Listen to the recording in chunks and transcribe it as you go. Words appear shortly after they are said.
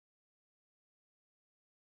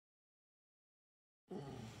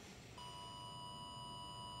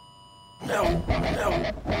No.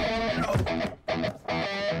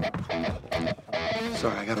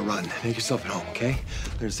 Sorry, I gotta run. Make yourself at home, okay?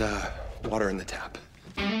 There's, water in the tap.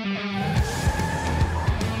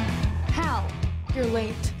 Hal, you're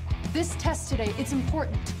late. This test today, it's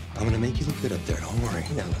important. I'm gonna make you look good up there, don't worry.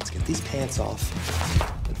 Now, let's get these pants off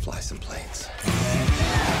and fly some planes.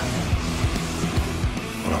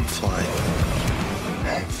 When I'm flying,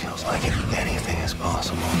 it feels like anything is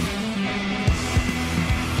possible.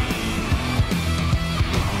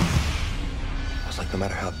 It's like no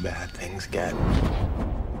matter how bad things get,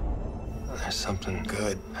 there's something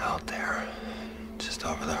good out there, just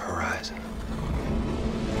over the horizon.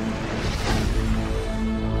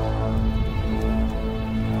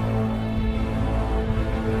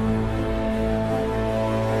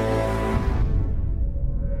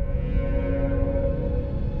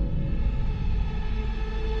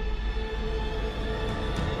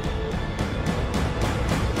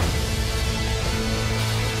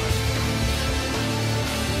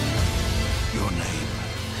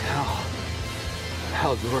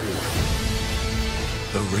 Hal Jordan.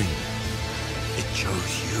 The ring. It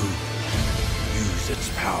chose you. Use its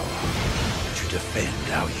power to defend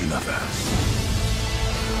our universe.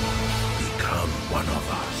 Become one of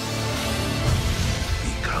us.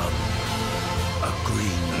 Become a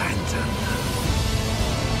Green Lantern.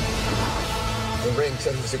 The ring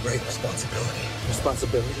said it was a great responsibility.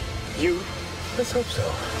 Responsibility? You? Let's hope so.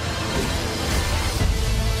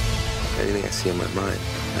 Anything I see in my mind,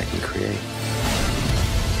 I can create.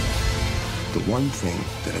 The one thing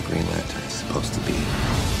that a Green Lantern is supposed to be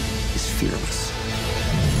is fearless.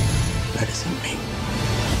 That isn't me.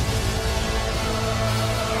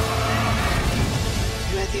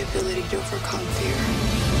 You had the ability to overcome fear.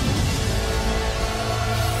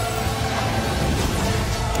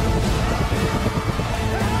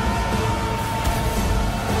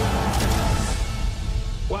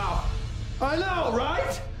 Wow. I know,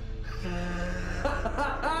 right?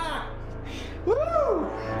 Woo!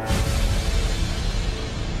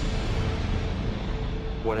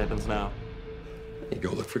 What happens now? You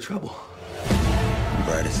go look for trouble.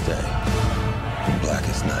 Brightest day,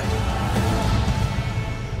 blackest night.